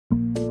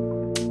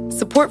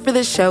Support for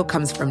this show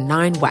comes from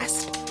 9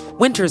 West.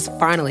 Winter's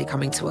finally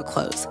coming to a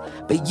close,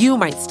 but you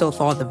might still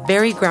thaw the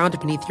very ground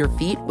beneath your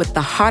feet with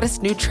the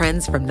hottest new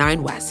trends from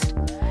 9 West.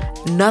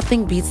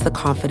 Nothing beats the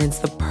confidence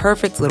the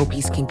perfect little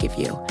piece can give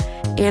you.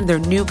 And their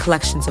new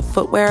collections of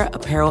footwear,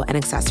 apparel, and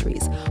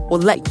accessories will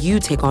let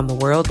you take on the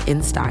world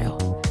in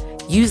style.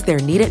 Use their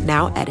Need It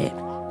Now edit,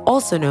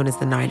 also known as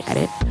the 9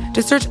 Edit,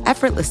 to search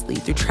effortlessly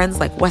through trends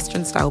like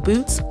Western-style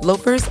boots,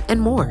 loafers, and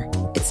more.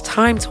 It's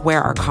time to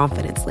wear our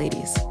confidence,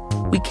 ladies.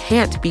 We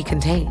can't be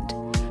contained,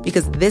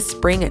 because this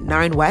spring at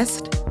 9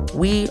 West,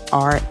 we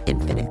are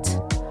infinite.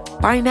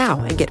 Buy now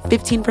and get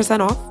 15%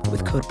 off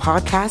with code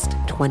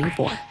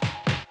PODCAST24.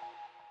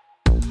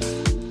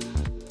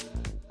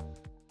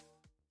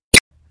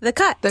 The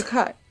cut. The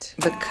cut.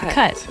 The cut.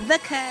 Cut. The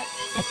cut.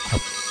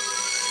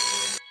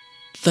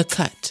 The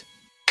cut.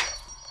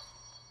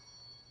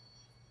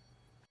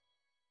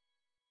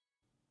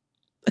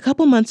 A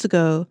couple months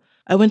ago,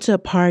 I went to a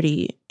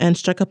party and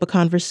struck up a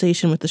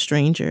conversation with a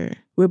stranger.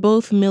 We're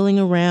both milling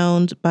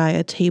around by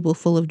a table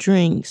full of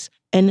drinks,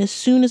 and as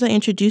soon as I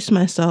introduced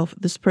myself,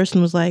 this person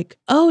was like,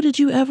 "Oh, did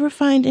you ever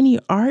find any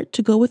art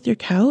to go with your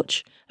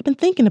couch? I've been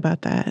thinking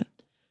about that."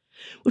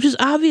 Which is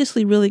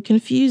obviously really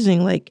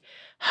confusing. Like,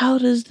 how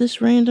does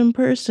this random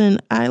person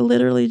I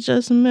literally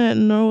just met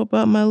know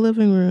about my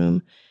living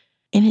room?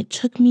 And it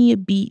took me a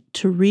beat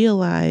to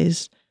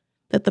realize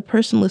that the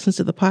person listens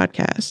to the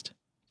podcast.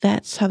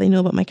 That's how they know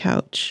about my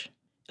couch.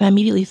 And I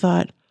immediately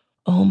thought,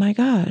 oh my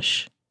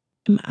gosh,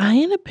 am I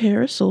in a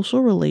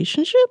parasocial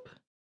relationship?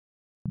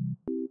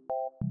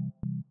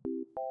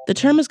 The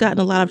term has gotten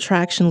a lot of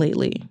traction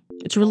lately.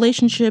 It's a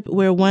relationship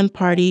where one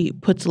party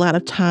puts a lot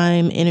of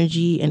time,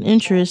 energy, and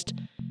interest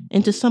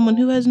into someone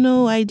who has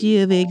no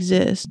idea they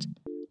exist.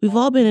 We've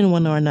all been in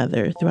one or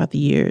another throughout the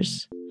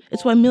years.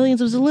 It's why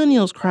millions of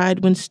Zillennials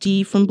cried when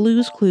Steve from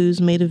Blue's Clues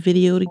made a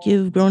video to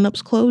give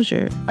grown-ups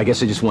closure. I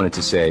guess I just wanted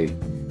to say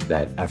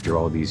that after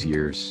all these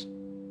years,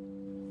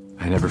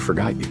 I never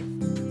forgot you.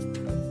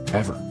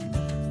 Ever.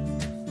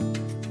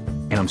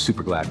 And I'm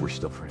super glad we're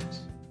still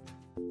friends.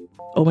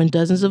 Or when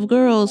dozens of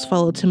girls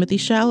followed Timothée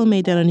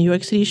Chalamet down a New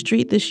York City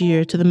street this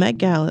year to the Met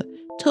Gala,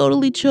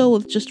 totally chill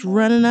with just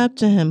running up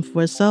to him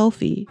for a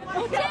selfie.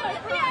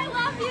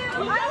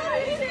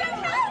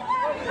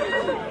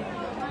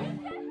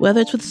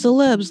 Whether it's with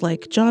celebs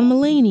like John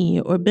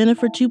Mulaney or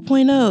Bennifer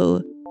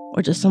 2.0,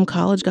 or just some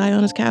college guy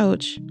on his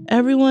couch,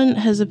 everyone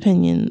has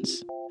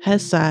opinions,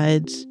 has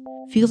sides,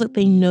 feels like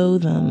they know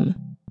them,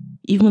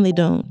 even when they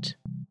don't.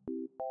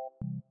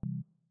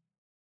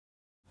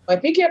 I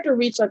think you have to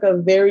reach like a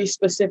very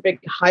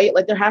specific height.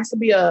 Like there has to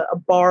be a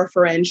bar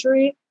for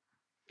entry,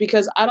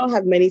 because I don't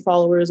have many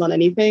followers on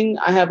anything.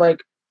 I have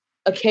like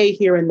a K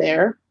here and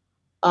there.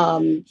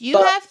 You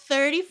have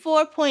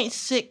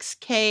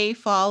 34.6K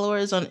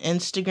followers on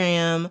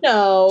Instagram.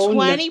 No.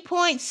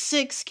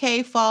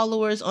 20.6K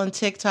followers on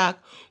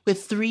TikTok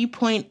with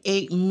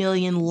 3.8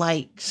 million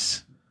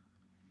likes.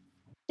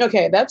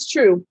 Okay, that's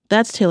true.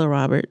 That's Taylor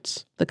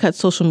Roberts, the Cut's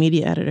social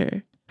media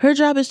editor. Her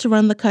job is to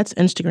run the Cut's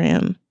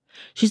Instagram.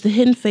 She's the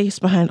hidden face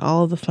behind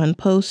all of the fun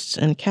posts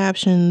and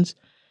captions.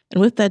 And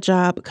with that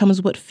job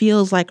comes what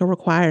feels like a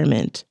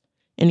requirement: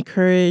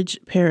 encourage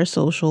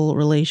parasocial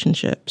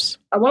relationships.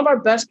 One of our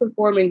best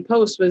performing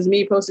posts was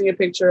me posting a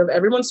picture of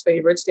everyone's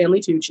favorite, Stanley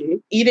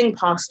Tucci, eating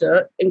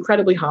pasta,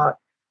 incredibly hot.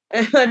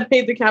 And I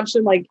made the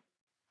caption like,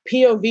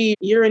 POV,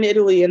 you're in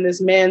Italy and this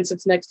man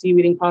sits next to you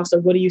eating pasta.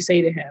 What do you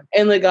say to him?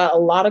 And they got a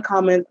lot of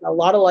comments, a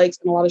lot of likes,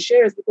 and a lot of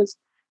shares because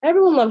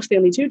everyone loves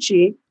Stanley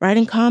Tucci.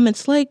 Writing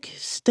comments like,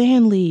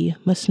 Stanley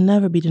must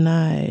never be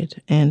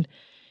denied, and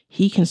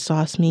he can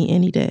sauce me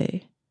any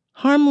day.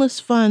 Harmless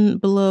fun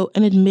below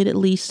an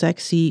admittedly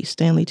sexy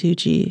Stanley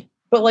Tucci.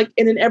 But like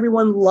in an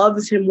everyone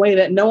loves him way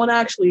that no one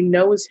actually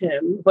knows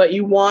him, but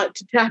you want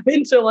to tap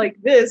into like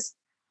this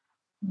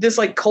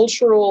like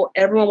cultural,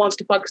 everyone wants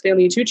to fuck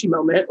Stanley Tucci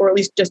moment, or at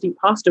least just eat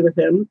pasta with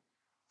him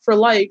for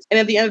likes. And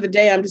at the end of the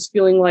day, I'm just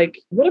feeling like,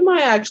 what am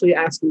I actually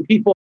asking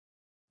people?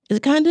 It's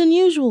kind of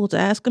unusual to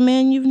ask a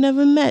man you've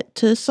never met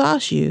to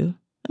sauce you.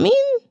 I mean,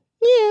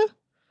 yeah.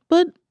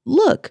 But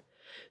look,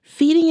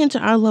 feeding into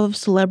our love of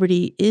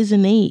celebrity is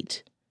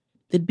innate.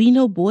 There'd be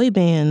no boy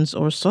bands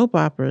or soap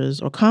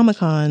operas or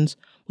Comic-Cons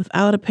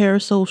without a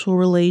parasocial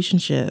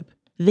relationship.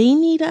 They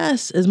need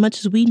us as much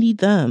as we need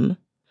them.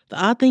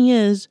 The odd thing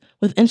is,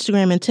 with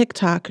Instagram and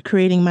TikTok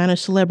creating minor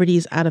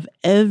celebrities out of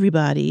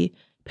everybody,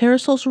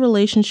 parasocial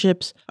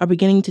relationships are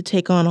beginning to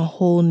take on a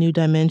whole new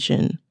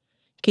dimension.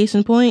 Case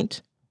in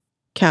point,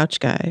 Couch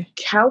Guy.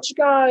 Couch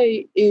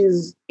Guy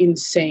is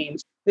insane.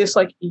 This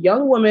like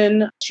young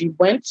woman, she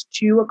went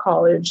to a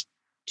college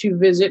to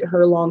visit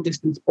her long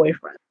distance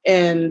boyfriend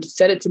and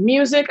set it to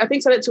music. I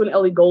think set it to an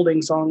Ellie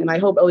Goulding song. And I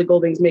hope Ellie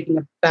Goulding's making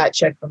a fat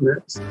check from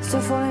this. So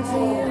falling for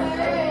you.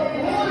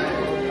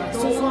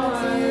 So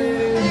falling for you.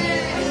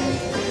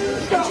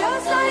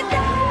 Just like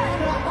that.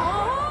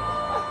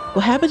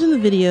 What happens in the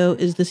video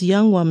is this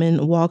young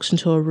woman walks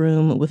into a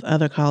room with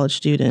other college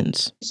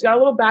students. She's got a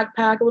little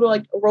backpack, a little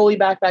like rolly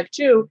backpack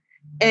too.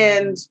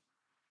 And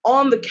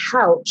on the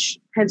couch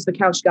hence the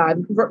couch guy,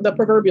 the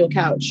proverbial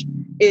couch,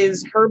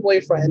 is her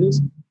boyfriend.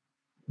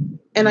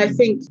 And I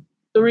think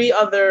 3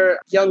 other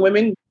young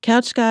women.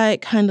 Couch guy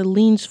kind of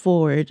leans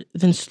forward,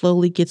 then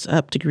slowly gets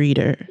up to greet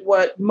her.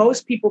 What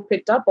most people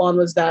picked up on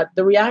was that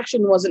the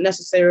reaction wasn't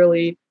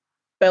necessarily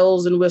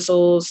bells and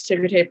whistles,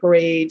 ticker tape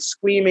parade,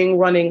 screaming,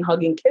 running,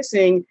 hugging,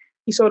 kissing.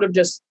 He sort of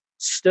just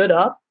stood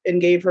up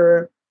and gave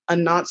her a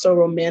not so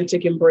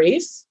romantic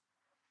embrace.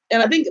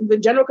 And I think the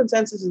general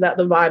consensus is that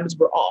the vibes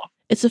were off.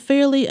 It's a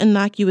fairly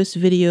innocuous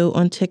video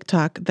on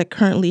TikTok that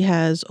currently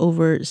has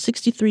over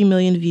 63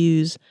 million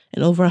views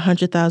and over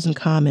 100,000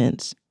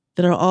 comments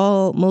that are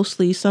all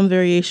mostly some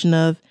variation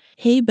of,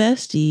 "Hey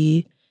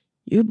bestie,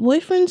 your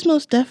boyfriend's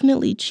most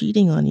definitely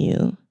cheating on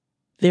you."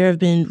 There have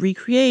been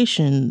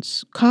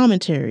recreations,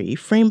 commentary,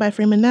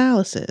 frame-by-frame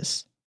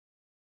analysis.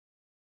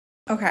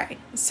 Okay,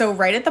 so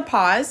right at the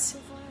pause,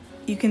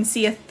 you can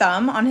see a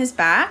thumb on his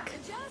back.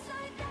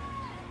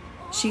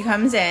 She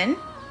comes in.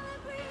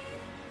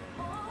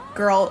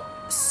 Girl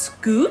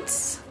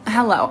scoots.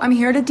 Hello, I'm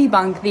here to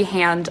debunk the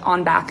hand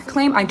on back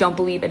claim. I don't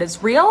believe it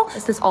is real.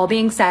 This all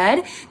being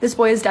said, this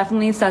boy is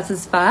definitely sus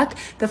as fuck.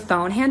 The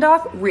phone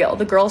handoff, real.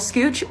 The girl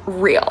scooch,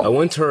 real. I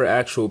went to her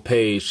actual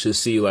page to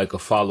see like a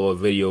follow-up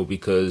video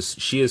because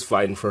she is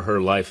fighting for her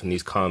life in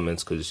these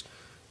comments because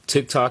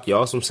TikTok,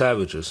 y'all some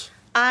savages.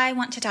 I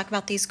want to talk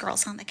about these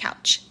girls on the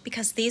couch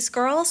because these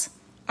girls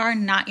are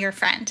not your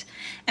friend.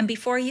 And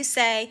before you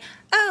say,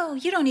 oh,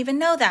 you don't even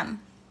know them,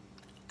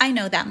 I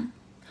know them.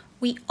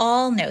 We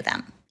all know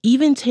them.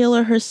 Even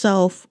Taylor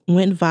herself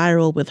went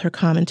viral with her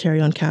commentary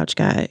on Couch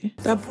Guy.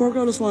 That poor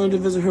girl just wanted to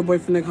visit her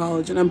boyfriend at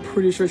college, and I'm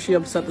pretty sure she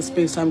upset the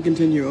space-time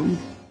continuum.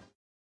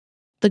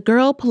 The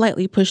girl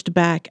politely pushed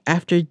back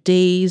after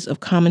days of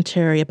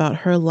commentary about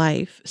her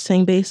life,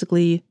 saying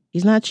basically,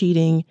 he's not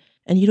cheating,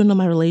 and you don't know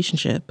my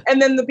relationship.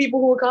 And then the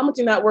people who were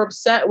commenting that were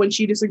upset when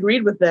she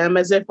disagreed with them,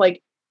 as if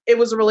like it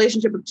was a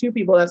relationship with 2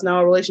 people that's now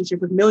a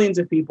relationship with millions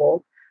of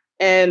people.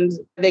 And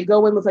they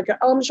go in with like,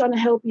 oh, I'm just trying to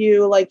help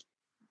you. Like,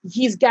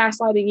 he's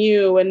gaslighting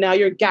you and now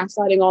you're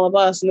gaslighting all of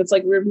us. And it's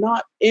like, we're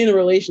not in a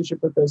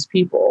relationship with those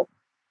people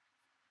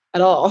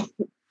at all.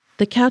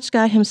 The Couch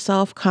Guy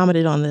himself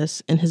commented on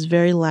this in his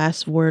very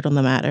last word on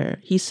the matter.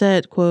 He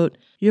said, quote,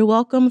 "You're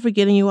welcome for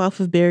getting you off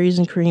of berries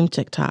and cream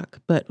TikTok.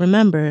 But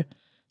remember,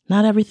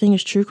 not everything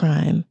is true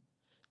crime.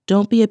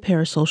 Don't be a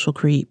parasocial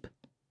creep.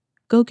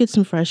 Go get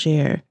some fresh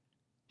air.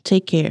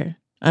 Take care,"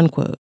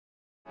 unquote.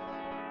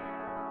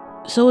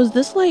 So is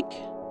this like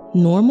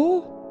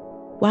normal?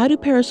 Why do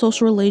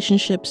parasocial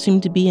relationships seem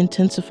to be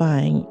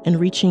intensifying and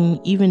reaching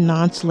even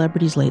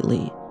non-celebrities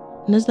lately?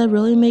 And does that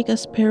really make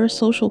us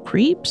parasocial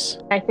creeps?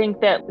 I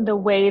think that the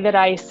way that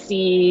I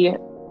see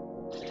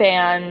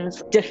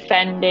fans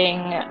defending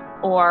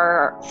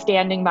or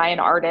standing by an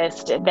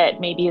artist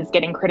that maybe is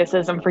getting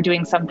criticism for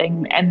doing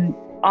something, and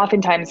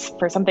oftentimes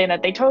for something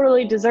that they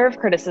totally deserve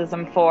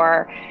criticism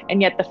for,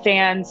 and yet the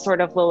fans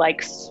sort of will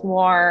like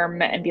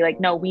swarm and be like,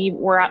 no, we've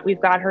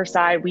got her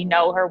side, we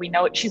know her, we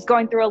know it, she's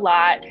going through a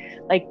lot,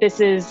 like this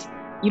is,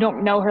 you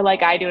don't know her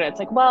like I do. And it's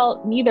like, well,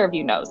 neither of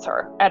you knows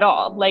her at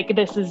all. Like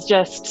this is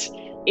just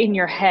in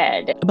your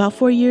head. About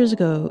 4 years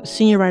ago,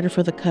 senior writer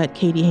for The Cut,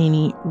 Katie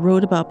Haney,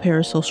 wrote about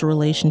parasocial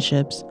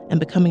relationships and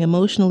becoming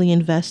emotionally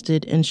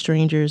invested in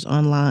strangers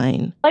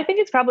online. I think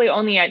it's probably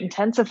only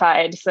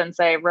intensified since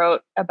I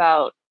wrote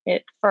about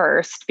it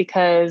first,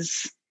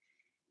 because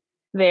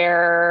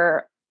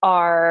there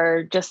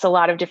are just a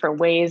lot of different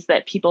ways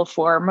that people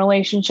form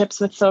relationships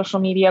with social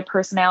media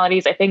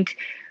personalities. I think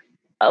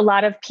a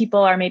lot of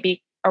people are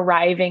maybe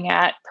arriving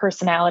at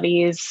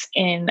personalities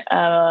in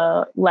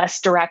a less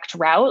direct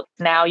route.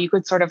 Now you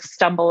could sort of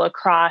stumble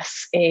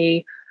across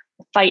a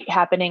fight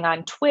happening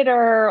on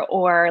Twitter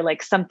or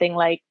like something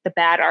like the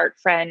bad art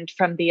friend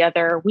from the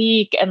other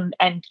week and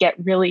get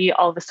really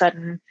all of a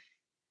sudden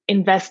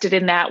invested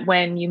in that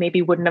when you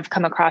maybe wouldn't have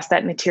come across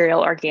that material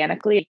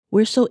organically.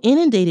 We're so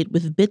inundated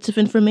with bits of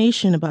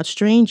information about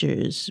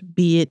strangers,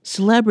 be it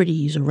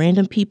celebrities or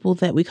random people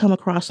that we come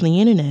across on the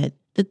internet,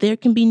 that there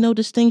can be no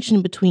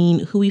distinction between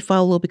who we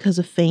follow because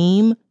of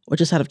fame or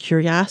just out of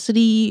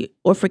curiosity,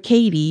 or for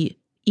Katie,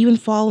 even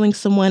following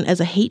someone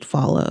as a hate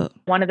follow.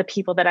 One of the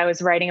people that I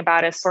was writing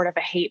about as sort of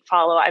a hate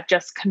follow, I've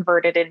just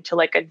converted into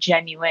like a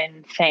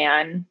genuine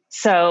fan.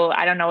 So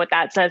I don't know what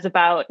that says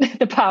about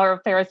the power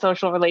of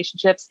parasocial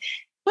relationships.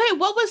 Wait,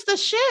 what was the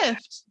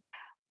shift?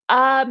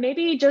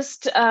 Maybe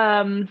just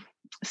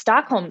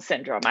Stockholm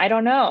syndrome. I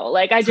don't know.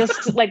 Like I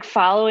just like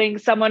following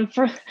someone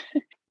for...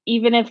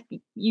 Even if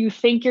you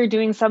think you're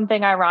doing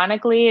something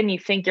ironically and you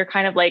think you're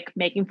kind of like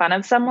making fun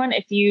of someone,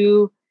 if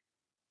you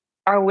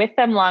are with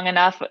them long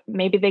enough,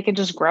 maybe they can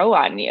just grow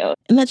on you.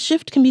 And that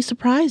shift can be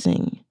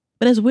surprising.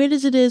 But as weird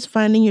as it is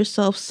finding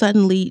yourself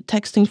suddenly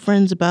texting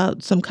friends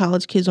about some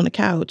college kids on a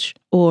couch,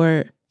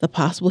 or the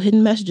possible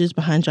hidden messages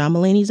behind John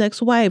Mulaney's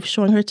ex-wife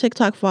showing her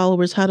TikTok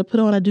followers how to put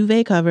on a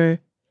duvet cover,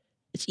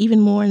 it's even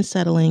more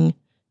unsettling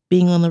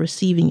being on the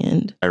receiving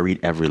end. I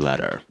read every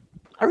letter.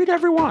 I read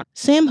every one.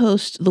 Sam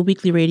hosts the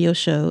weekly radio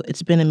show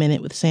It's Been a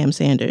Minute with Sam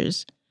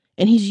Sanders,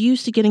 and he's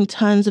used to getting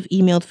tons of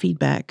emailed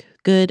feedback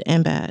good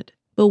and bad.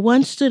 But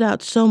one stood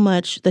out so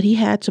much that he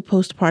had to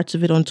post parts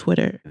of it on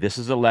Twitter. This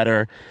is a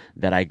letter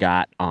that I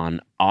got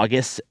on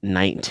August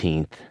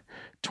 19th,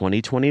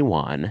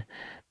 2021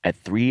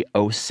 at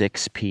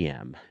 3:06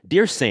 p.m.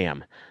 Dear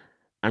Sam,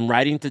 I'm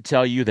writing to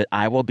tell you that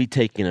I will be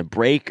taking a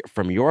break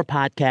from your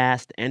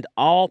podcast and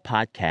all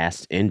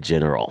podcasts in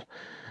general.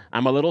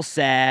 I'm a little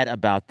sad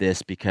about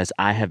this because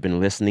I have been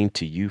listening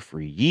to you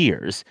for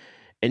years,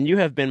 and you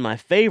have been my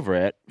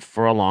favorite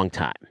for a long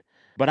time.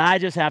 But I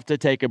just have to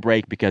take a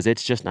break because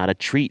it's just not a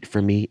treat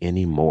for me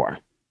anymore.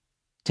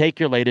 Take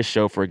your latest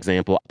show, for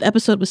example. The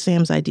episode was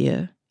Sam's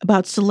idea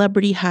about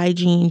celebrity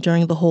hygiene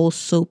during the whole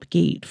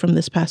Soapgate from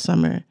this past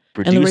summer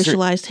and the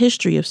racialized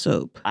history of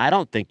soap. I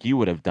don't think you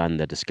would have done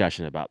the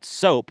discussion about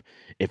soap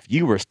if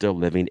you were still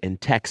living in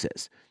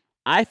Texas.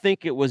 I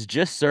think it was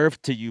just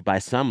served to you by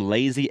some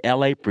lazy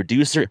LA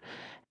producer.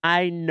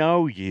 I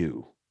know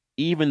you.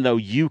 Even though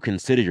you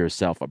consider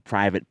yourself a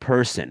private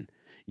person,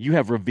 you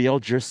have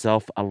revealed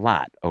yourself a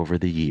lot over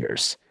the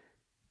years.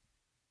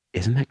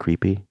 Isn't that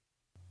creepy?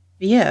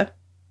 Yeah.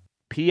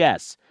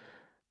 P.S.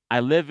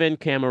 I live in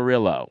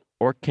Camarillo,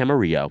 or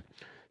Camarillo,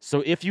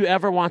 so if you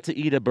ever want to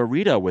eat a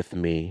burrito with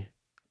me,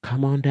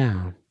 come on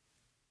down.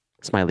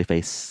 Smiley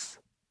face.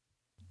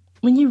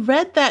 When you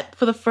read that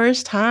for the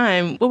first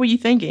time, what were you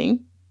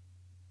thinking?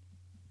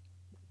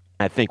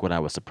 I think what I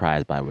was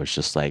surprised by was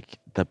just like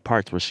the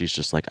parts where she's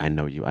just like, I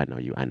know you, I know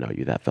you, I know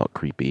you. That felt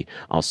creepy.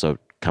 Also,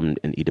 come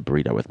and eat a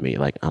burrito with me.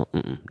 Like,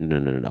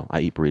 no.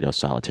 I eat burritos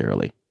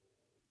solitarily.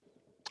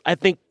 I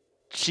think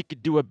she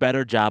could do a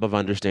better job of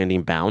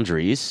understanding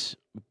boundaries.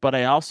 But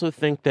I also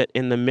think that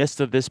in the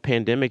midst of this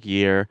pandemic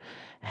year,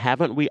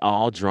 haven't we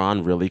all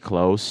drawn really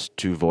close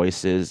to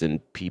voices and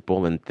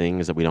people and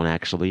things that we don't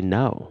actually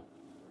know?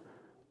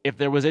 If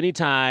there was any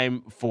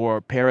time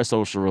for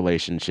parasocial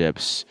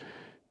relationships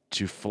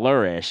to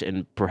flourish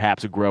and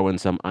perhaps grow in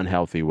some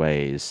unhealthy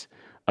ways,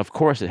 of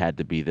course it had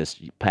to be this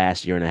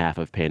past year and a half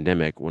of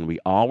pandemic when we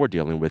all were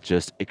dealing with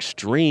just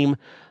extreme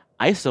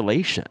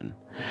isolation.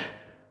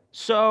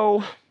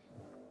 So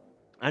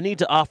I need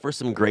to offer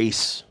some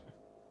grace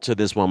to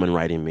this woman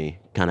writing me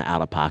kind of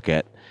out of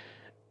pocket.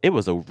 It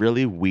was a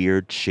really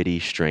weird,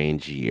 shitty,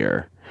 strange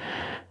year.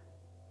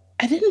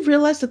 I didn't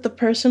realize that the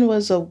person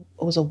was a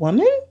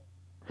woman.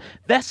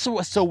 That's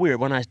what's so weird.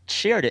 When I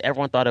shared it,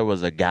 everyone thought it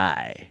was a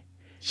guy.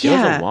 Yeah. It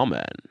was a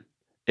woman.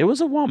 It was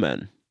a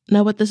woman.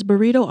 Now, what this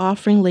burrito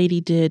offering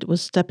lady did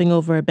was stepping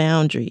over a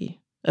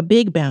boundary, a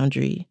big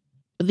boundary.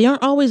 But they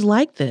aren't always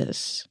like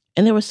this.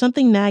 And there was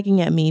something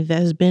nagging at me that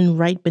has been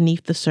right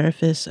beneath the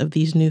surface of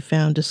these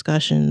newfound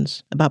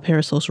discussions about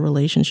parasocial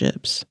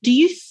relationships. Do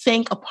you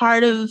think a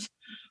part of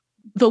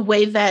the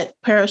way that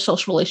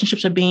parasocial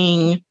relationships are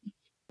being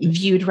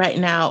viewed right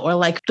now, or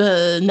like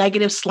the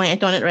negative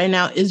slant on it right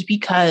now, is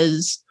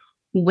because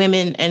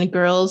women and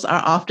girls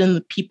are often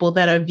the people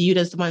that are viewed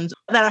as the ones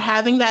that are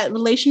having that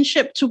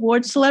relationship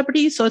towards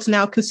celebrities? So it's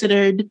now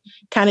considered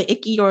kind of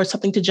icky or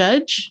something to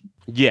judge?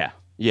 Yeah.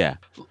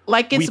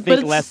 Like we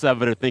think less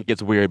of it or think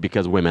it's weird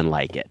because women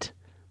like it.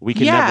 We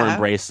can never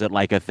embrace it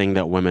like a thing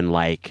that women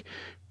like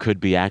could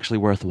be actually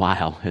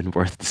worthwhile and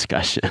worth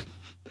discussion.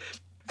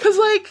 Because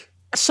like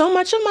so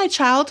much of my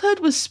childhood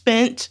was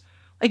spent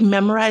like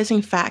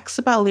memorizing facts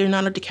about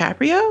Leonardo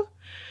DiCaprio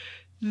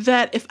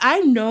that if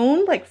I'd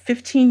known like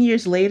 15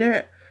 years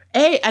later,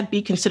 I'd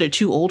be considered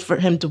too old for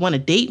him to want to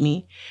date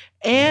me.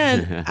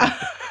 And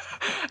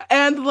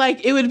and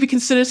like it would be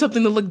considered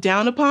something to look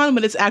down upon,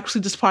 but it's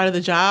actually just part of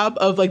the job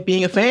of like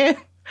being a fan.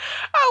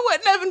 I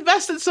wouldn't have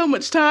invested so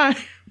much time.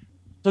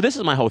 So this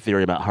is my whole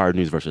theory about hard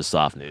news versus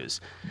soft news.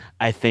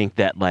 I think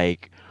that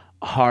like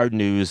hard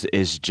news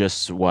is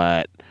just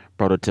what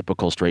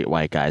prototypical straight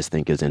white guys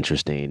think is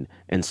interesting,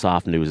 and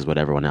soft news is what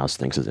everyone else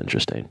thinks is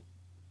interesting.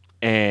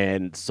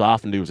 And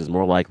soft news is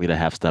more likely to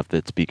have stuff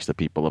that speaks to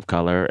people of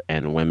color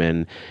and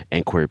women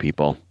and queer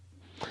people.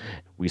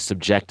 We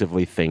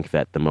subjectively think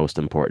that the most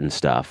important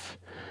stuff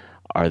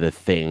are the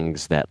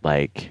things that,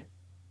 like,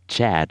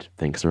 Chad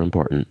thinks are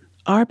important.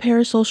 Are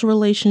parasocial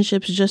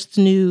relationships just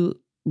new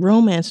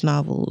romance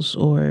novels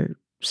or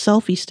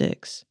selfie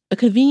sticks? A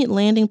convenient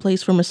landing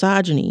place for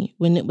misogyny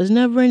when it was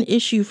never an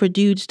issue for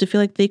dudes to feel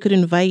like they could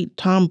invite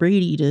Tom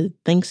Brady to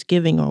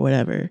Thanksgiving or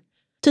whatever.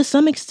 To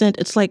some extent,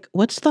 it's like,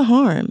 what's the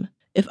harm?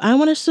 If I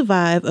want to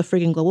survive a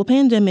friggin' global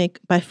pandemic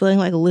by feeling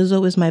like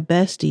Lizzo is my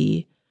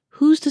bestie,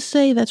 who's to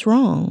say that's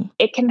wrong?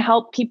 It can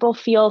help people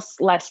feel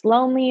less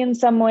lonely in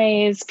some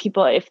ways.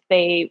 People, if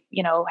they,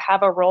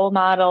 have a role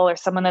model or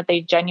someone that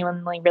they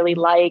genuinely really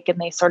like, and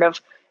they sort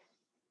of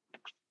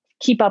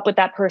keep up with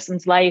that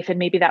person's life, and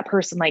maybe that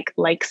person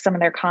likes some of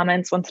their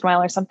comments once in a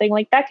while or something,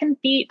 like that can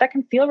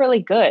feel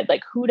really good.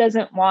 Like, who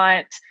doesn't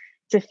want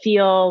to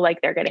feel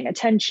like they're getting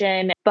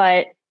attention?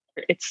 But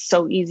it's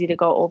so easy to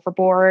go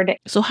overboard.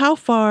 So how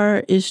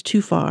far is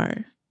too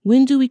far?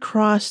 When do we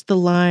cross the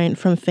line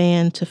from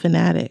fan to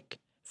fanatic,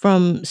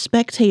 from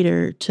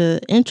spectator to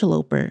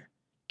interloper?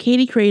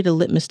 Katie created a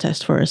litmus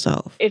test for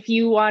herself. If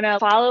you want to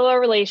follow a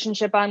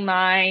relationship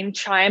online,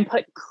 try and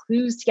put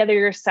clues together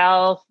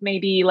yourself,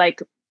 maybe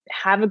like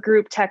have a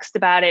group text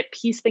about it,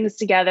 piece things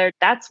together.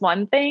 That's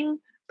one thing.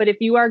 But if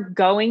you are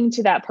going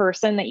to that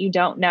person that you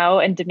don't know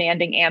and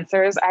demanding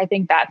answers, I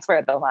think that's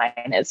where the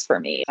line is for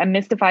me. I'm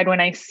mystified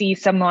when I see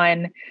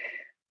someone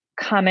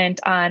comment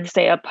on,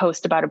 say, a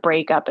post about a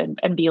breakup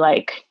and be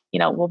like,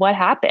 well, what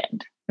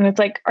happened? And it's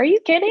like, are you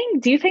kidding?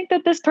 Do you think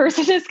that this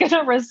person is going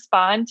to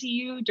respond to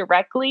you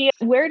directly?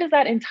 Where does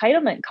that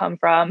entitlement come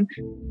from?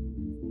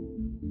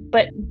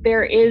 But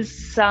there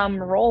is some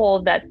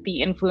role that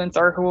the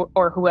influencer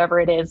or whoever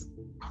it is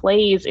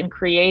plays in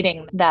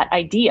creating that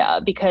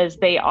idea, because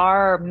they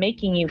are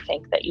making you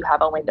think that you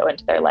have a window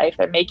into their life.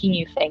 They're making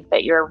you think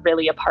that you're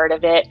really a part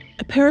of it.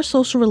 A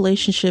parasocial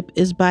relationship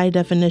is by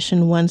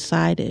definition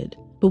one-sided.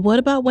 But what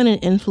about when an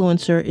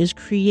influencer is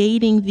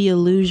creating the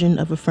illusion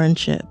of a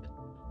friendship?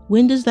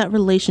 When does that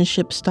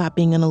relationship stop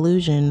being an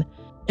illusion?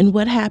 And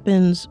what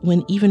happens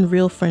when even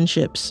real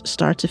friendships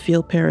start to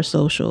feel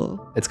parasocial?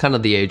 It's kind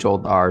of the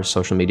age-old, are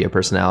social media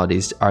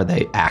personalities, are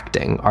they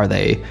acting? Are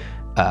they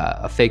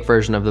a fake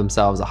version of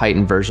themselves, a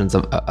heightened versions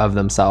of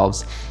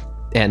themselves?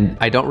 And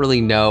I don't really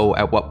know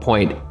at what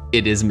point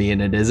it is me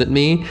and it isn't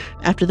me.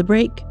 After the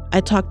break, I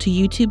talked to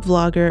YouTube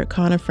vlogger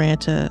Connor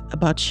Franta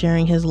about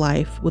sharing his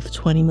life with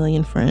 20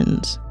 million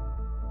friends.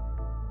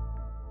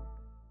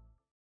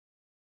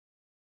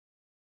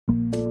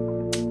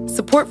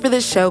 Support for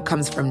this show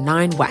comes from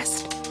 9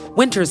 West.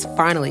 Winter's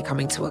finally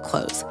coming to a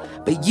close,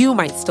 but you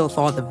might still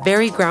thaw the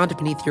very ground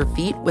beneath your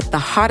feet with the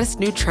hottest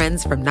new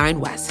trends from 9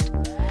 West.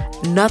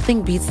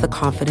 Nothing beats the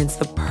confidence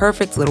the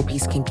perfect little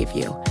piece can give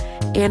you.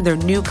 And their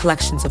new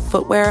collections of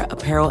footwear,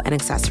 apparel, and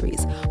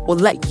accessories will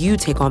let you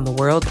take on the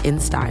world in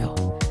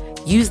style.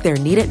 Use their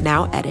Need It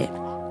Now edit,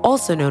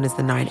 also known as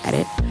the 9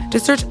 Edit, to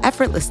search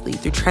effortlessly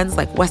through trends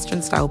like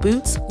Western-style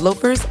boots,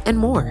 loafers, and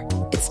more.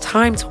 It's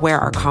time to wear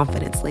our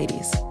confidence,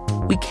 ladies.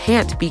 We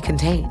can't be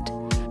contained,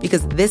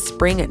 because this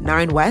spring at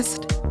 9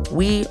 West,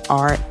 we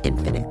are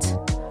infinite.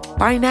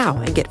 Buy now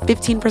and get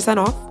 15%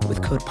 off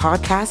with code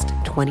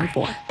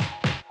PODCAST24.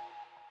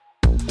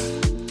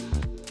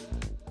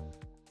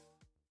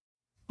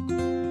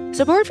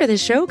 Support for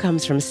this show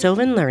comes from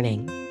Sylvan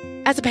Learning.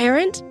 As a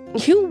parent,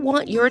 you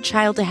want your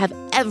child to have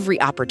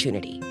every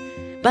opportunity,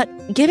 but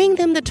giving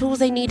them the tools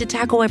they need to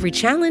tackle every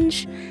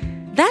challenge,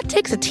 that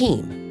takes a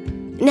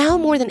team. Now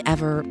more than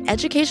ever,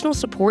 educational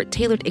support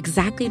tailored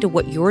exactly to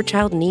what your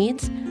child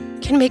needs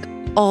can make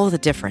all the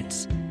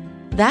difference.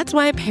 That's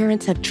why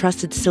parents have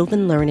trusted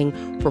Sylvan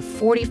Learning for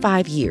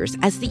 45 years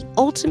as the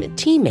ultimate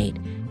teammate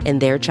in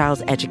their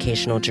child's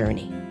educational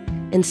journey,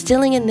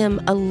 instilling in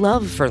them a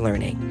love for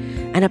learning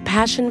and a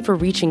passion for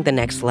reaching the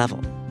next level.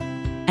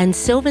 And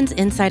Sylvan's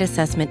Insight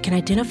Assessment can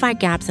identify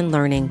gaps in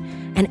learning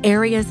and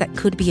areas that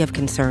could be of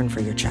concern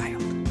for your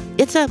child.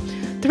 It's a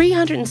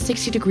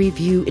 360-degree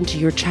view into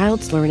your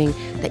child's learning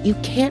that you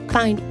can't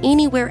find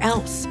anywhere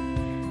else,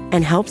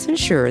 and helps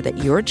ensure that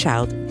your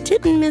child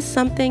didn't miss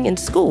something in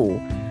school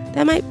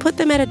that might put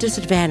them at a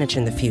disadvantage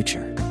in the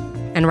future.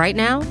 And right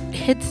now,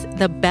 it's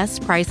the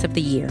best price of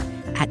the year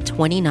at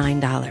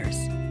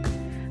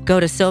 $29. Go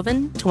to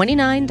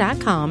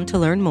sylvan29.com to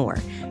learn more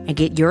and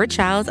get your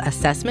child's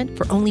assessment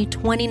for only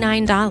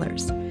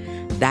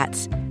 $29.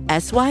 That's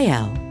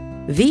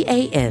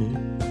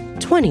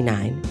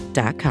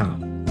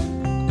SYLVAN29.com.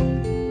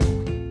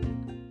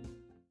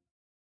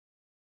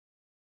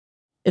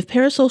 If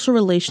parasocial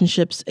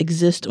relationships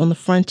exist on the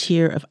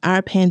frontier of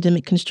our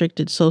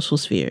pandemic-constricted social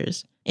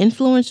spheres,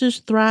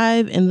 influencers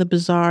thrive in the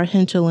bizarre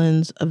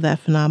hinterlands of that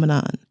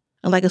phenomenon.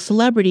 Unlike a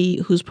celebrity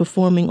who's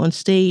performing on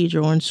stage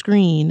or on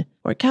screen,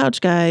 or a couch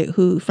guy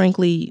who,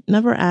 frankly,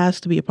 never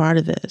asked to be a part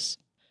of this.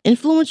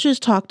 Influencers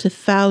talk to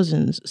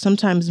thousands,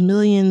 sometimes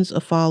millions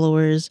of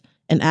followers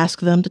and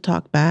ask them to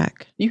talk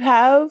back. You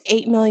have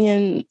 8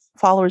 million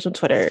followers on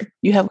Twitter.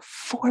 You have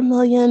 4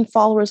 million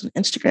followers on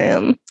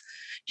Instagram.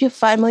 You have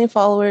 5 million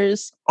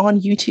followers on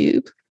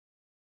YouTube.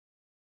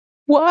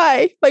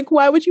 Why?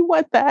 Why would you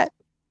want that?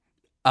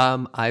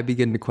 I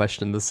begin to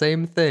question the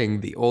same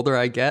thing the older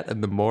I get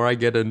and the more I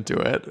get into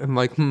it. I'm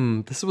like,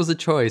 this was a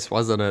choice,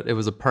 wasn't it? It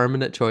was a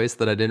permanent choice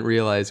that I didn't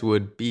realize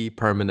would be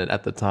permanent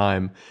at the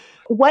time.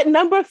 What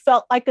number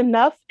felt like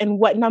enough and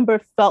what number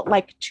felt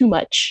like too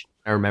much?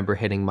 I remember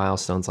hitting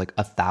milestones like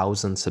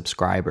 1,000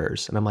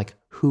 subscribers. And I'm like,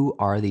 who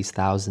are these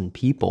 1,000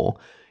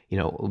 people?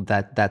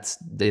 That's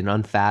an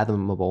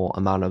unfathomable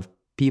amount of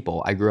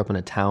people. I grew up in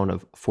a town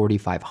of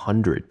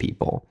 4,500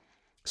 people.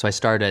 So I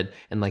started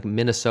in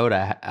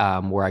Minnesota,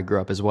 where I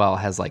grew up as well,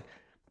 has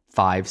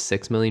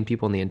 5-6 million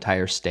people in the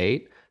entire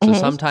state. So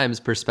sometimes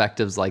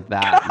perspectives like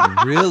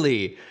that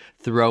really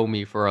throw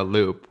me for a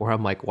loop where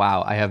I'm like,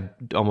 wow, I have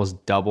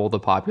almost double the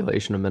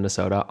population of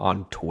Minnesota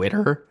on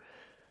Twitter.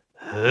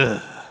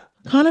 Ugh.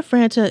 Connor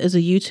Franta is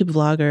a YouTube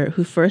vlogger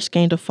who first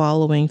gained a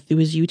following through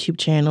his YouTube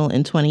channel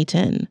in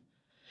 2010.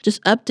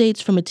 Just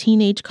updates from a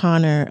teenage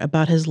Connor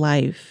about his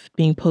life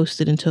being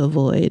posted into a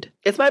void.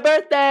 It's my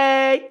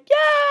birthday!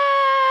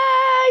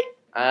 Yay!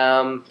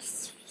 I'm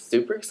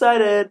super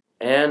excited.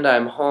 And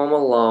I'm home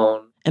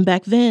alone. And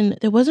back then,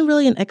 there wasn't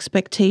really an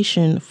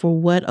expectation for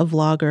what a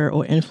vlogger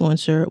or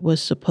influencer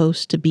was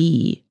supposed to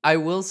be. I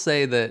will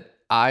say that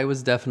I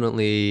was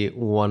definitely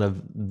one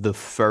of the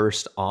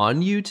first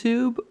on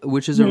YouTube,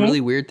 which is a really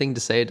weird thing to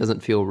say. It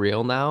doesn't feel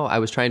real now. I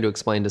was trying to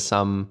explain to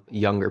some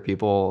younger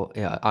people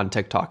on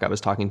TikTok I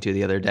was talking to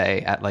the other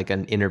day at like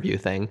an interview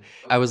thing.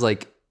 I was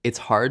like, it's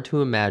hard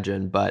to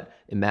imagine, but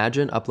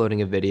imagine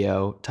uploading a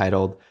video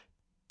titled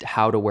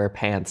How to Wear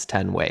Pants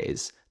 10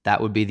 Ways.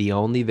 That would be the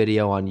only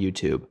video on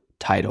YouTube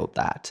titled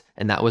that.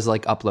 And that was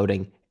like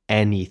uploading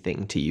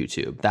anything to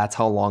YouTube. That's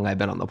how long I've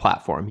been on the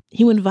platform.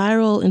 He went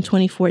viral in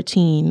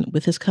 2014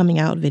 with his coming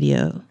out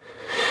video.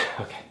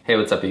 Okay. Hey,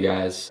 what's up, you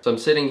guys? So I'm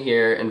sitting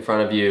here in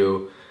front of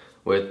you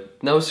with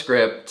no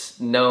script,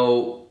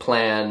 no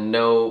plan,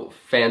 no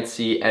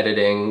fancy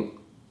editing.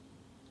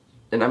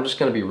 And I'm just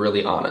going to be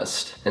really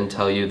honest and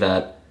tell you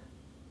that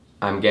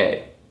I'm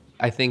gay.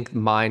 I think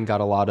mine got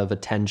a lot of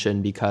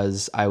attention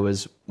because I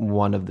was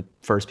one of the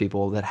first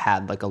people that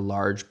had like a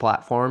large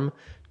platform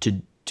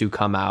to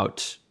come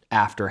out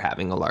after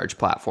having a large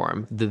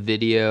platform. The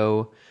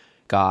video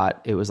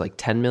it was like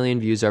 10 million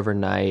views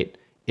overnight.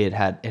 It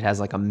has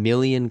like 1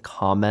 million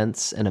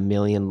comments and 1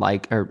 million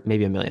or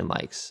maybe 1 million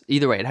likes.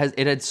 Either way,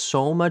 it had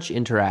so much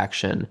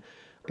interaction.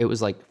 It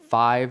was like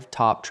 5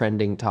 top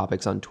trending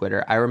topics on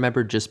Twitter. I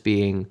remember just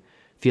feeling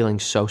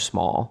so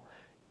small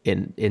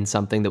in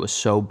something that was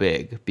so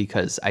big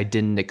because I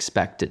didn't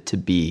expect it to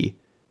be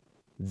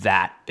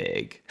that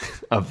big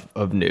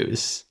of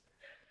news.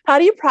 How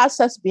do you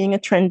process being a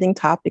trending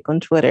topic on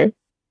Twitter?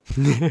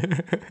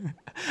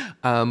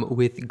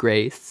 With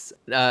grace.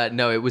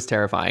 No, it was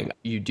terrifying.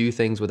 You do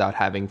things without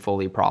having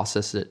fully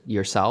processed it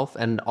yourself.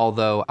 And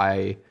although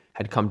I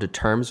had come to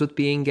terms with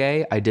being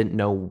gay, I didn't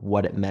know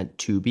what it meant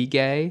to be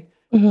gay.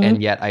 Mm-hmm.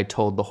 And yet I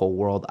told the whole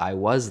world I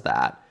was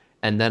that.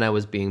 And then I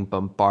was being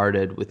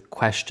bombarded with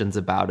questions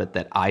about it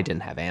that I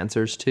didn't have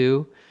answers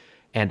to,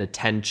 and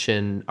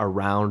attention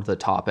around the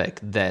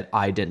topic that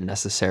I didn't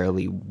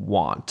necessarily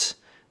want.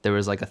 There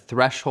was like a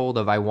threshold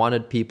of I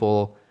wanted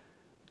people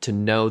to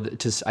know,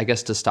 to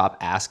stop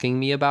asking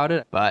me about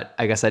it, but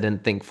I guess I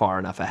didn't think far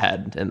enough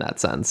ahead in that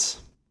sense.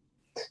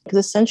 Because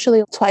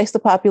essentially twice the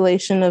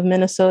population of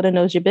Minnesota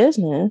knows your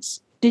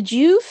business. Did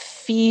you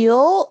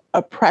feel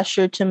a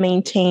pressure to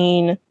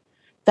maintain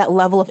that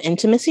level of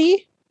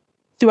intimacy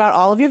throughout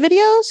all of your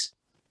videos?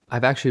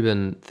 I've actually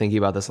been thinking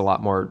about this a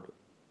lot more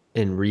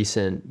in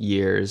recent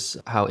years,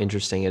 how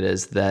interesting it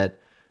is that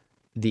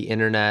the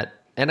internet,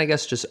 and I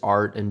guess just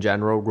art in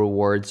general,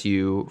 rewards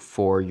you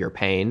for your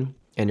pain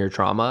and your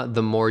trauma.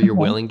 The more you're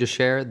willing to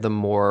share, the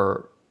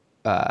more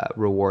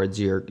rewards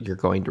you're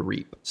going to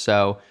reap.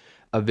 So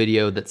a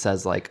video that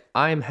says like,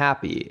 I'm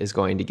happy is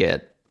going to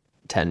get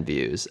 10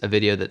 views. A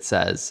video that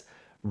says,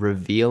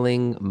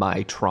 revealing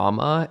my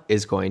trauma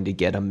is going to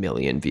get 1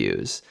 million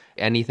views.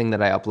 Anything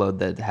that I upload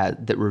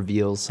that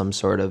reveals some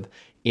sort of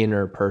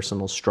inner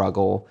personal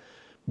struggle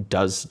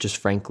does just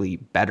frankly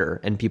better,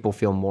 and people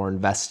feel more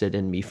invested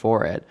in me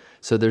for it.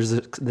 So there's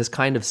this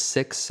kind of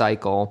sick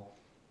cycle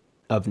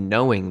of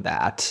knowing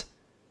that,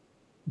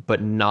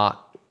 but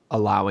not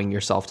allowing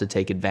yourself to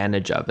take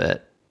advantage of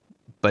it,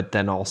 but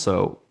then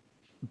also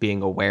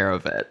being aware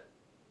of it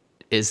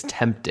is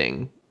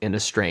tempting in a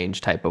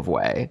strange type of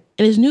way.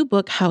 In his new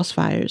book, House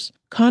Fires,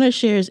 Connor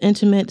shares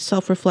intimate,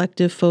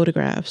 self-reflective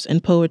photographs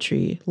and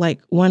poetry,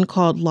 like one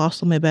called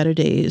Lost on My Better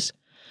Days,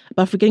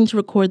 about forgetting to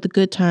record the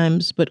good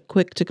times, but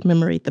quick to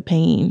commemorate the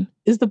pain.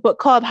 Is the book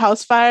called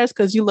House Fires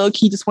because you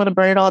low-key just want to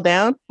burn it all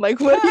down?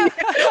 Like, what?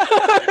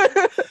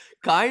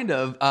 Kind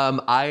of.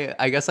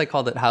 I guess I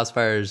called it House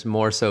Fires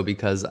more so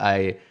because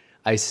I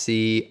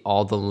see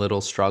all the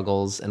little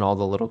struggles and all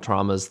the little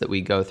traumas that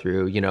we go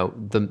through, you know,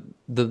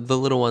 the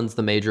little ones,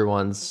 the major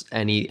ones,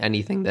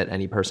 anything that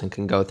any person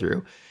can go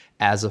through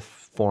as a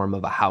form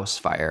of a house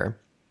fire.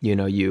 You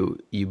know,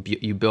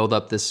 you build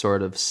up this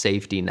sort of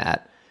safety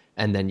net,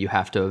 and then you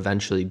have to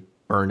eventually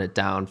burn it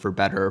down for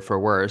better or for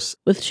worse.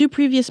 With 2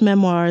 previous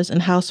memoirs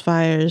and House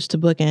Fires to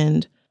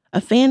bookend,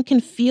 a fan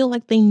can feel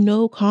like they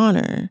know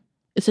Connor.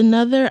 It's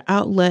another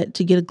outlet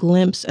to get a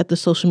glimpse at the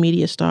social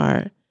media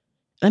star.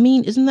 I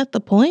mean, isn't that the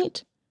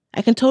point?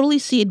 I can totally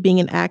see it being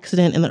an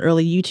accident in the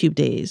early YouTube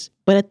days,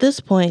 but at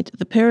this point,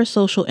 the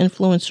parasocial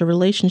influencer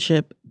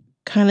relationship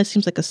kind of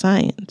seems like a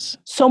science.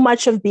 So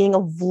much of being a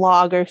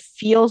vlogger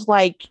feels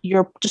like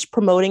you're just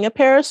promoting a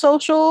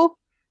parasocial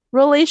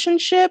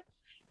relationship.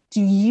 Do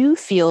you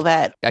feel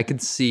that? I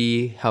could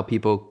see how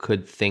people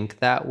could think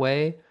that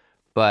way,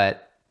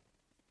 but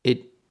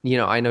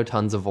I know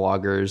tons of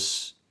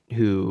vloggers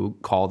who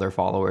call their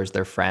followers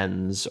their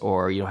friends,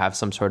 or, you know, have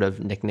some sort of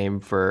nickname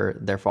for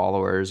their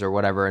followers or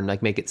whatever, and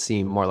like make it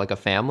seem more like a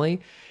family.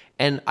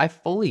 And I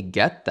fully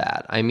get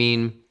that. I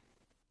mean,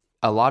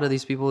 a lot of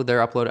these people,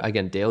 they're uploading,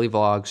 again, daily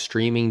vlogs,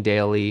 streaming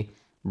daily,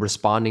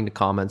 responding to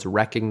comments,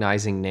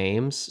 recognizing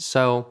names.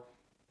 So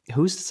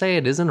who's to say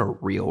it isn't a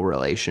real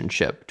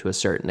relationship to a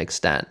certain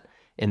extent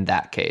in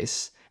that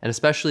case? And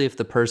especially if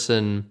the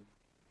person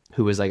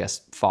who is, I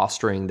guess,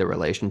 fostering the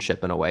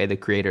relationship in a way, the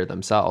creator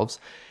themselves,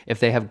 if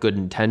they have good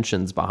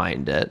intentions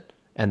behind it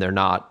and they're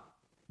not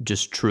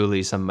just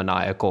truly some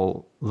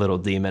maniacal little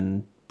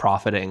demon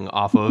profiting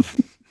off of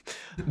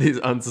these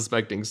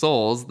unsuspecting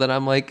souls, then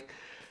I'm like,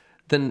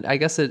 then I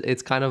guess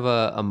it's kind of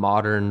a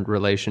modern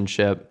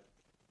relationship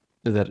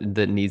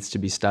that needs to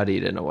be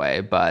studied in a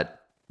way.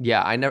 But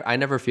yeah, I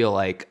never feel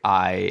like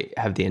I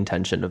have the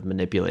intention of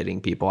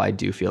manipulating people. I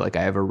do feel like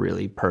I have a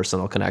really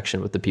personal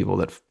connection with the people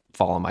that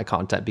follow my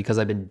content because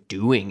I've been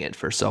doing it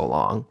for so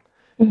long.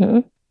 Mm-hmm.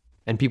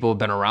 And people have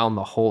been around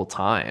the whole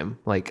time.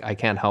 Like, I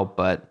can't help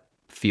but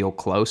feel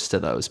close to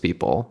those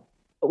people.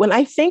 When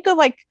I think of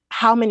like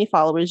how many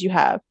followers you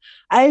have,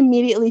 I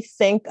immediately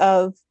think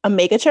of a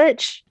mega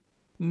church.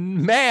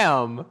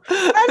 Ma'am.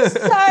 I'm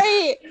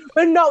sorry.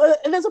 But no,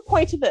 there's a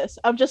point to this.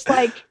 I'm just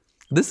like,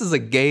 this is a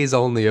gays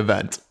only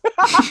event.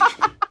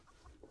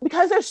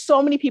 Because there's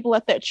so many people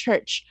at that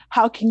church,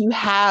 how can you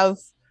have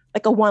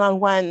like a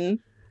one-on-one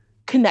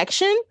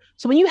connection?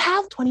 So when you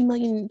have 20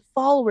 million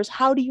followers,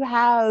 how do you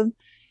have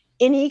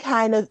any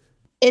kind of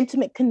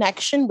intimate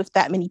connection with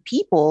that many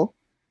people?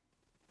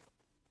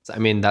 I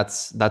mean,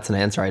 that's an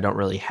answer I don't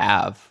really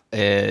have.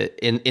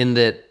 In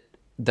that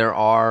there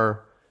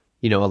are,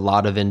 a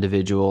lot of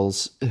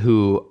individuals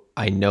who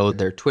I know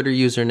their Twitter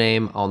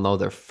username, I'll know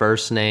their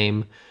first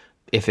name.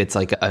 If it's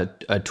like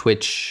a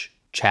Twitch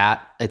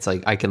chat, it's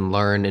like I can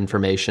learn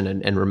information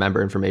and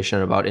remember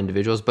information about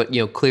individuals. But,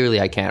 clearly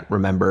I can't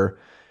remember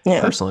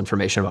personal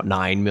information about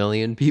 9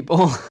 million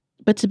people.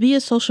 But to be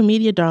a social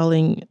media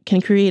darling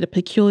can create a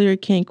peculiar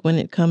kink when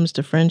it comes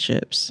to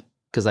friendships.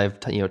 Because I have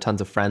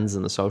tons of friends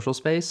in the social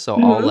space.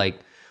 So I'll like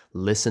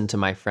listen to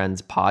my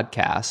friend's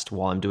podcast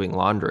while I'm doing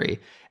laundry.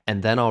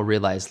 And then I'll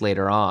realize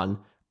later on,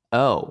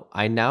 oh,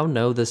 I now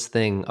know this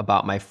thing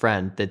about my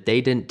friend that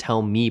they didn't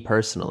tell me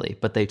personally,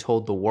 but they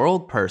told the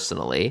world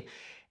personally.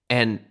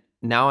 And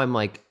now I'm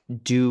like,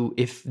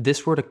 if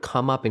this were to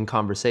come up in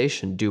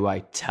conversation, do I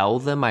tell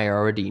them I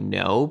already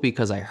know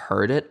because I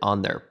heard it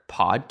on their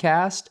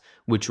podcast,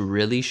 which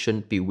really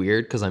shouldn't be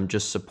weird because I'm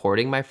just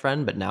supporting my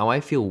friend. But now I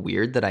feel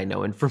weird that I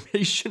know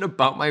information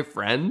about my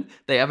friend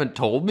they haven't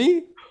told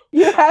me.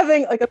 You're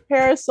having like a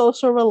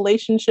parasocial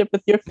relationship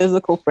with your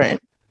physical friend.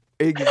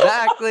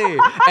 Exactly.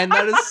 And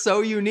that is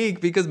so unique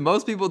because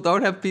most people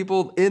don't have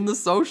people in the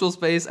social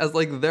space as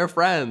like their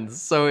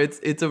friends. So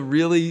it's a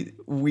really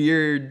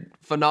weird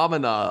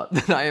phenomena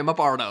that I am a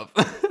part of.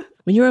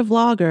 When you're a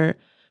vlogger,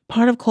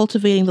 part of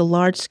cultivating the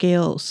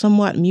large-scale,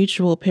 somewhat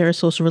mutual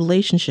parasocial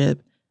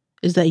relationship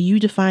is that you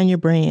define your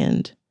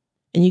brand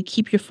and you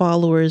keep your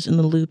followers in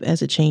the loop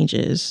as it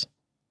changes,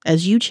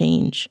 as you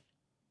change.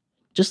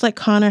 Just like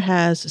Connor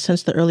has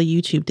since the early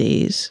YouTube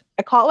days.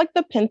 I call it like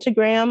the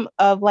pentagram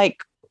of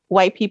like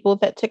white people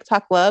that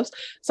TikTok loves.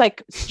 It's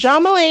like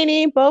John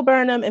Mulaney, Bo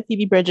Burnham, and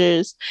Phoebe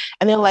Bridgers.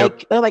 And they're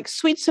like,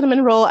 sweet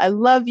cinnamon roll, I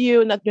love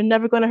you. You're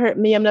never going to hurt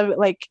me. I'm never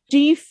like, do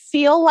you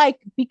feel like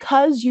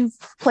because you've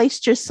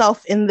placed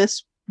yourself in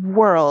this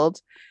world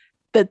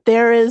that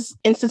there is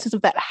instances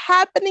of that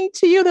happening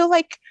to you? They're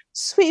like,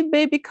 sweet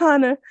baby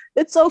Connor,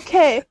 it's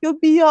okay. You'll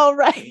be all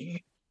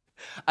right.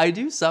 I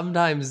do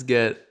sometimes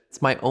get,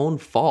 it's my own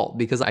fault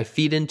because I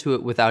feed into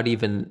it without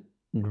even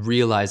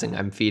realizing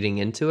I'm feeding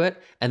into it.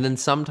 And then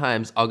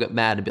sometimes I'll get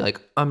mad and be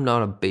like, I'm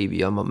not a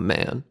baby, I'm a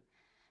man.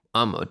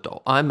 I'm an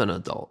adult. I'm an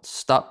adult.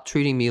 Stop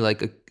treating me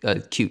like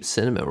a cute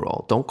cinnamon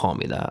roll. Don't call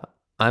me that.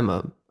 I'm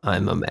a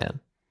man.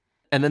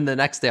 And then the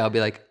next day I'll be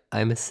like,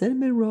 I'm a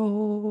cinnamon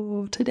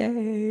roll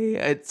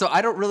today. So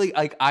I don't really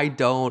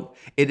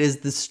it is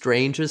the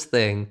strangest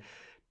thing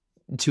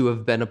to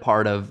have been a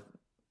part of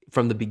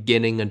from the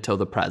beginning until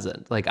the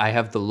present. Like I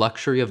have the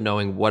luxury of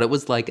knowing what it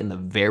was like in the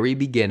very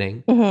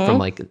beginning, from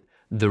like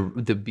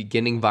the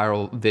beginning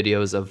viral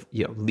videos of,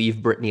 Leave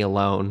Britney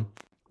Alone,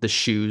 the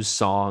Shoes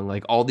song,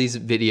 like all these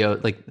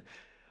videos, like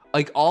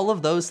all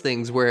of those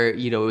things where,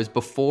 it was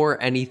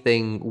before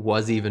anything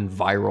was even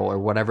viral or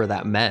whatever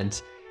that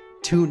meant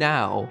to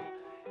now.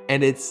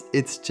 And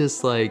it's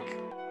just like,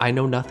 I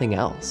know nothing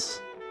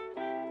else.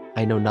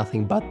 I know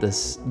nothing but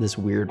this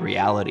weird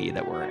reality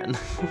that we're in.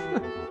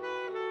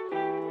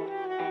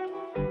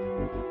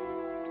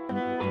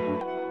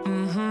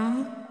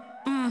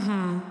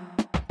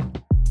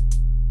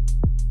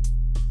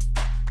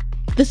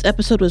 This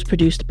episode was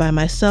produced by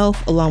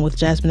myself, along with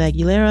Jasmine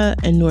Aguilera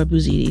and Noor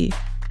Bouzidi.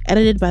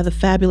 Edited by the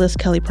fabulous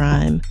Kelly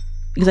Prime.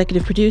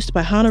 Executive produced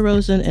by Hannah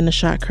Rosen and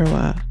Nishat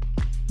Kurwa.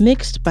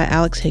 Mixed by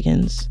Alex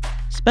Higgins.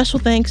 Special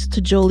thanks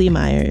to Jolie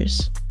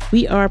Myers.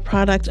 We are a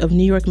product of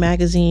New York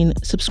Magazine.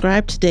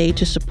 Subscribe today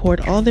to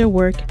support all their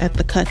work at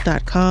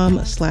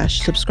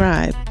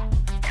thecut.com/subscribe.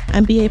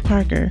 I'm B.A.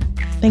 Parker.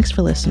 Thanks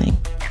for listening.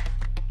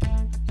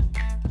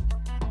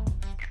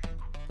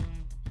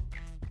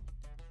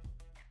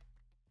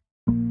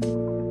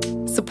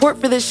 Support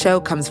for this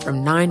show comes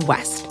from 9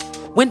 West.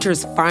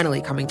 Winter's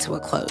finally coming to a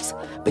close,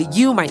 but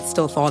you might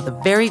still thaw the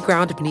very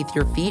ground beneath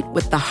your feet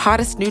with the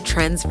hottest new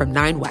trends from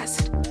 9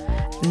 West.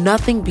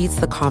 Nothing beats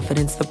the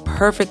confidence the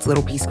perfect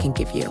little piece can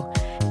give you.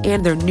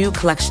 And their new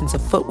collections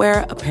of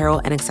footwear, apparel,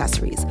 and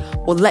accessories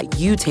will let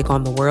you take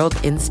on the world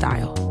in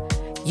style.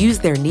 Use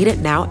their Need It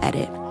Now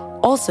edit,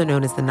 also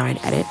known as the 9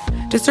 Edit,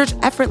 to search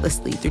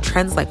effortlessly through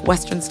trends like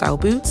Western-style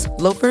boots,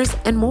 loafers,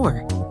 and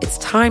more. It's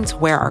time to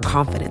wear our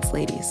confidence,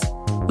 ladies.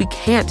 We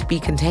can't be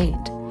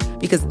contained,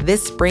 because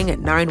this spring at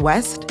 9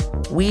 West,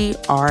 we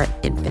are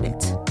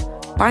infinite.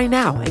 Buy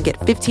now and get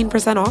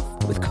 15% off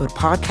with code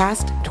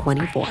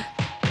PODCAST24.